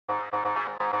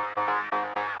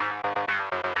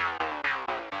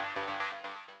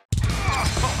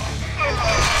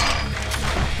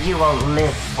You won't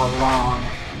live for long.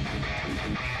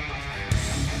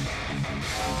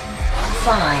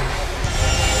 Fine.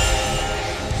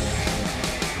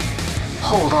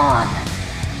 Hold on.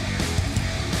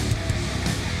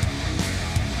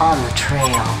 On the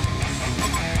trail.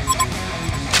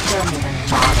 Don't even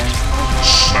bother.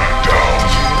 Smackdown.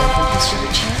 This is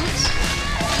a chance?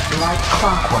 Like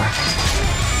clockwork.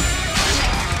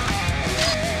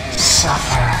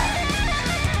 Suffer.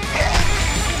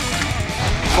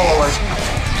 Forward.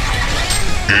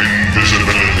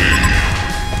 Invisibility.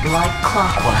 Like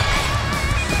clockwork.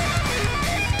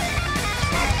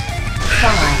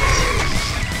 Fine.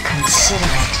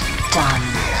 Consider it done.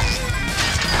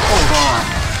 Hold on.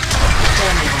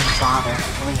 Don't even bother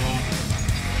fleeing.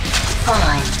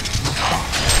 Fine.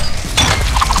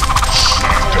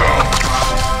 Smackdown. Don't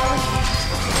bother fleeing.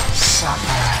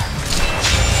 Suffer.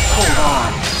 Hold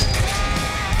on.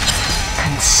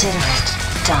 Consider it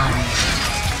done.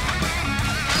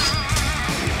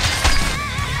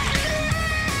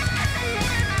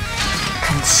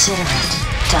 Consider it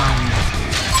done.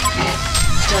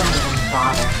 Don't even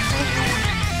bother fleeing.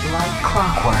 Like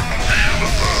clockwork.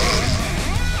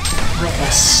 With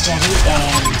a steady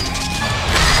aim.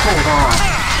 Hold on.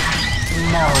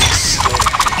 No escape.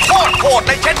 โคตรโหดเ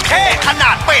ลยเช็ดแค่ขน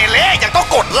าดเปเล่ยังต้อง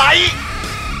กดไลค์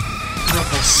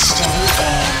With a steady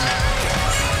aim.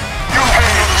 You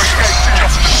cannot escape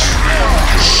justice.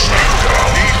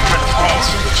 Need control.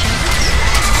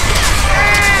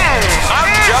 I'm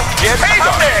just getting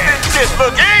started. This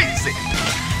look easy.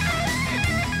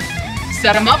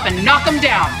 Set him up and knock him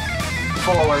down.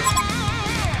 Forward.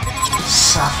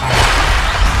 Suffer.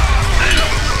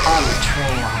 On the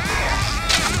trail.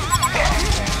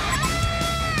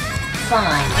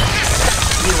 Fine.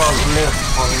 You won't live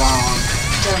for long.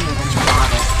 Don't even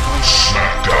bother.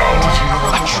 Smackdown.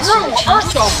 True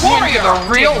Urso warrior, the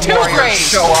real warriors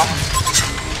show up.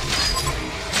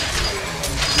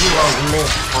 You won't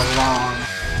live for long.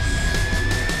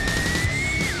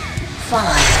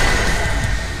 Fine.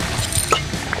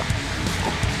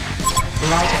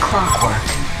 Like clockwork.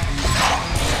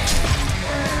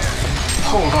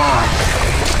 Hold on.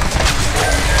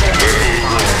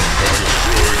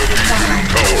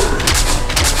 Tower.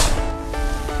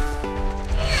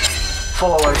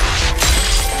 Forward.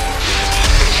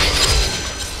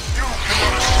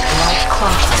 Like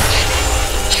clockwork.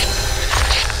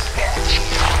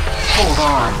 Hold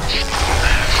on.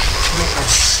 With a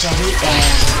steady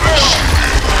aim.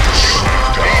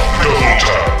 Double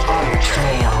tap. On the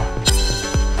trail.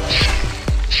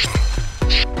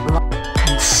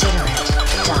 Consider it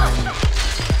done.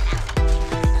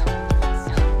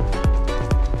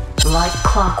 Like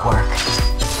clockwork.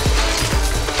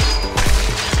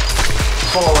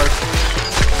 Forward.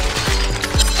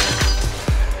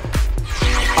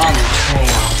 On the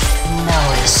trail. No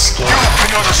escape. You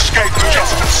cannot escape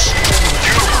justice.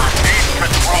 You need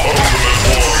control. Ultimate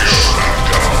warrior.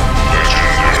 Smackdown.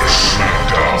 Legendary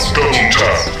smackdown. Double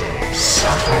tap.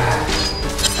 Suffer.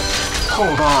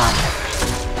 Hold on.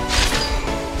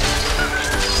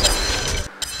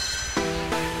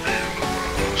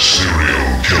 Serial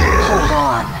killer. Hold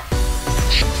on.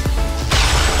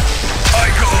 I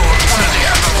go to the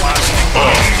everlasting.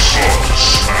 Onslaught.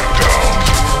 Smackdown.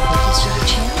 Is there a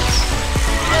chance?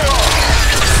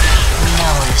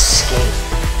 No escape.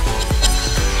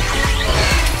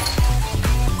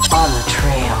 On the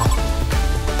trail.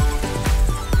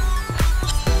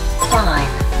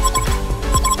 Fine.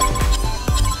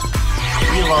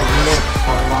 You won't live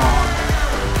for long.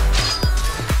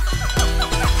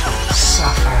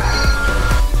 Suffer.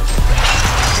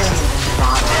 Don't even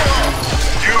bother.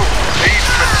 You need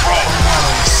control. No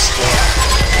escape.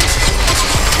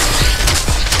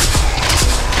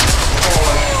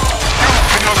 You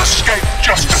cannot escape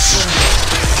justice.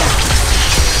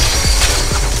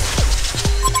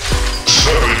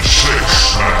 7-6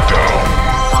 smackdown.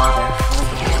 Bother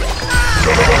fleeing.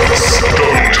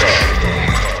 Double tap.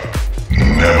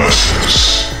 Nemesis.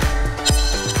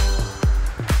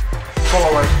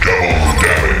 Forward. Double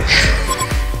damage.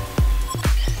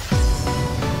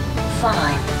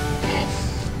 Fine.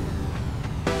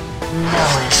 No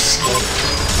escape.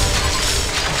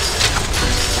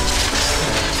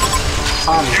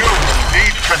 On You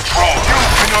need control. You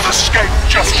cannot escape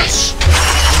justice.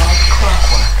 like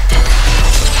clockwork.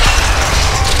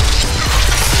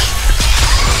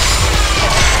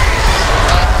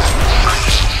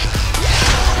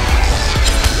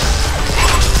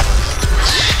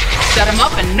 Set him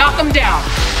up and knock him down.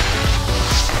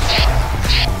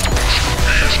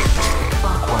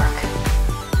 Clockwork.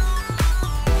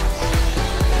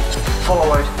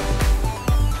 Forward.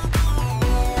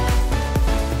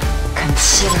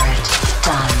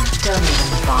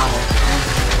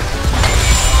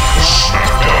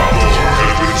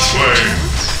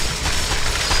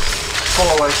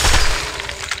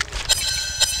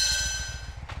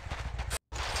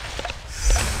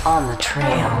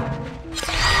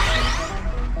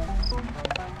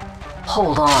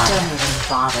 Hold on. Don't even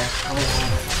bother fleeing.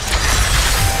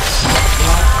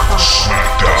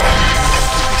 Smackdown.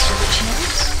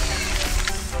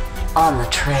 On the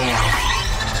trail.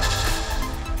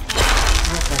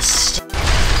 With a stick.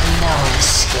 No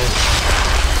escape.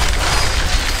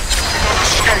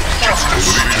 Escape justice.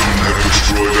 The Legion have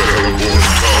destroyed the Hellborn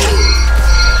Tower.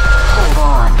 Hold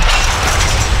on.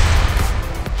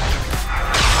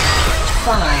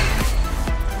 Fine.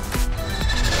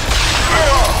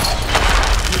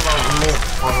 You won't live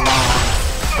for long.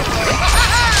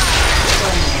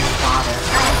 Don't even bother.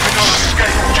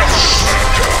 Escape justice.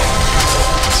 Smackdown.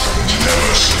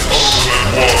 Nemesis. Ultimate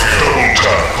Warrior. Double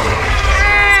tap.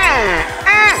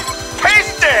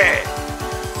 Tasty!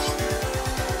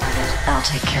 I'll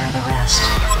take care of the rest.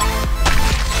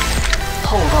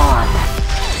 Hold on.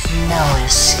 No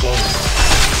escape.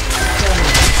 Don't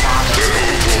even bother.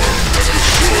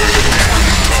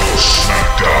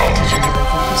 Smackdown. Did you really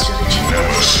think he stood a chance?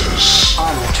 Nemesis.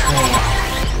 On the trail.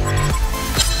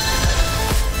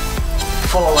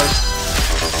 Forward.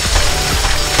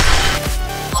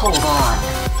 Hold on.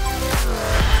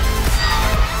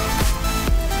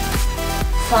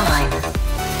 Fine.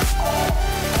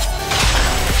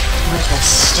 With a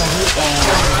steady aim.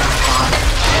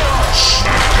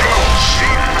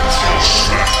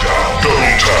 Smackdown.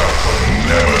 Double tap.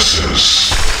 Nemesis.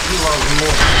 You won't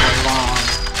live for long.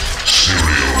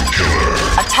 Serial killer.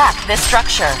 Attack this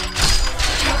structure.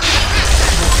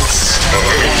 With a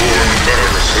steady aim. Hellborn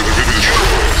barracks have been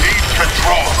destroyed. Need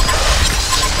control.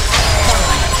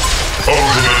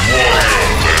 Ultimate Warrior.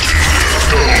 Legendary.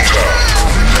 Double tap.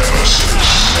 Nemesis.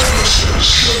 Nemesis.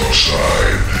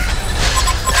 Genocide.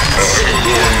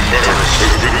 Hellborn barracks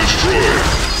have been destroyed.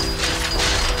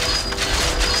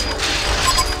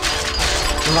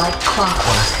 Like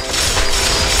clockwork.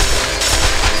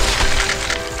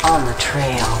 On the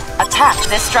trail. Attack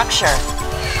this structure.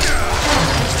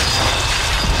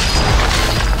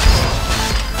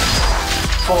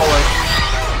 Forward.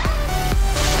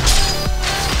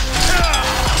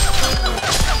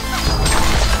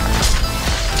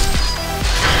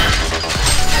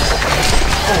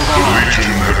 Hold The on.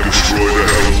 Legion have destroyed the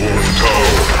Hellborn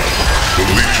Tower. The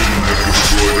Legion have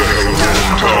destroyed the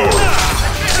Hellborn Tower.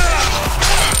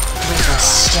 With a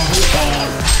steady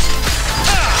aim.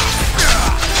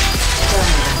 Don't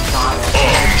even bother.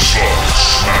 Onslaught.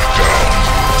 Smackdown.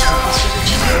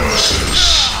 Nemesis.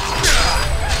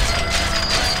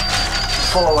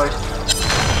 Forward.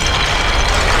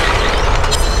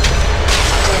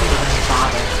 Don't even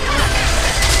bother.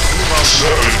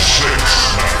 7-6.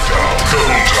 Smackdown.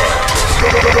 Double tap.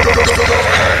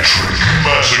 Hat-trick.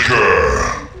 Massacre.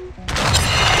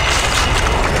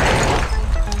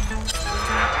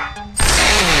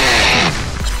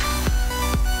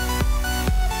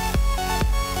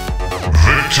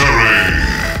 Victory!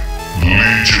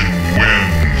 Legion